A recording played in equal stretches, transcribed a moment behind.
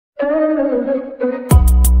Hey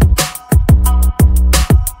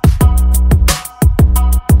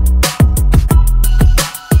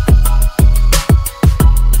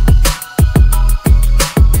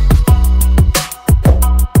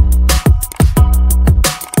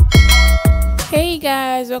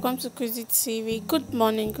guys, welcome to Crazy TV. Good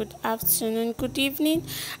morning, good afternoon, good evening.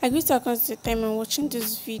 I greet you across the time I'm watching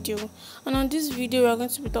this video. And on this video, we're going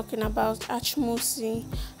to be talking about Ashmusy,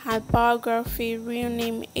 her biography, real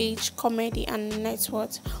name, age, comedy, and net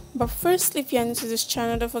worth. But first, if you're new to this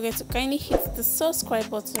channel, don't forget to kindly hit the subscribe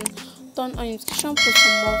button, turn on notification post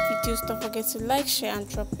for more videos. Don't forget to like, share, and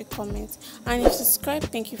drop a comment. And if you subscribe,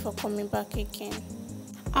 thank you for coming back again.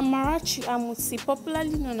 Amarachi,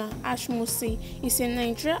 popularly known as Ashmusy, is a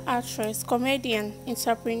Nigerian actress, comedian,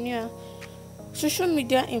 entrepreneur, social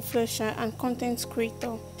media influencer, and content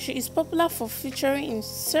creator. She is popular for featuring in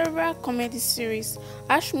several comedy series.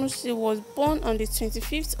 Ashmusy was born on the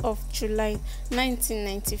 25th of July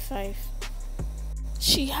 1995.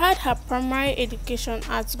 She had her primary education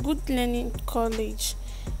at Good Learning College,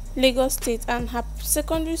 Lagos State, and her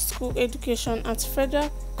secondary school education at Federal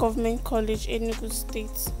Government College, Enugu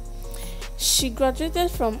State. She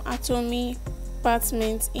graduated from Anatomy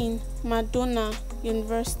Department in Madonna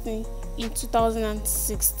University in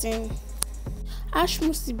 2016.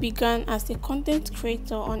 Ashmusy began as a content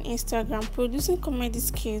creator on Instagram, producing comedy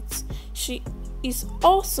skits. She is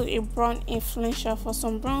also a brand influencer for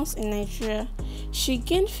some brands in Nigeria. She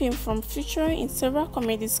gained fame from featuring in several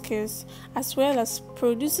comedy skits as well as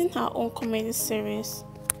producing her own comedy series.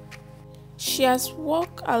 She has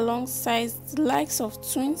worked alongside the likes of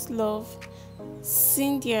Twins Love,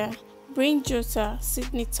 Cynthia, Brain Jota,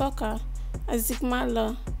 Sydney Tucker,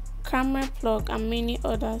 Azigmala, Camera Plug, and many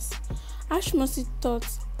others. Ashmusy thought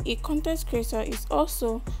a content creator is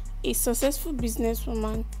also a successful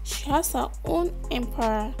businesswoman. She has her own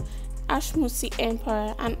empire, Ashmusy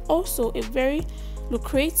Empire, and also a very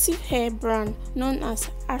lucrative hair brand known as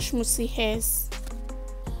Ashmusy Hairs.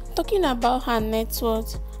 Talking about her net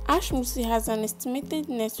worth, Ashmusy has an estimated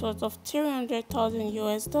net worth of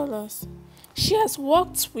 $300,000. She has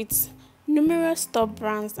worked with numerous top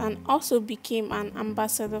brands and also became an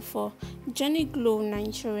ambassador for Johnny Glow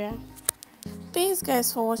Nigeria. Thanks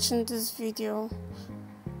guys for watching this video.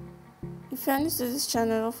 If you are new to this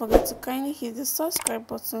channel, don't forget to kindly hit the subscribe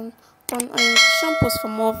button, turn on notification post for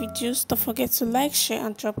more videos. Don't forget to like, share,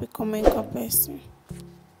 and drop a comment. God bless you.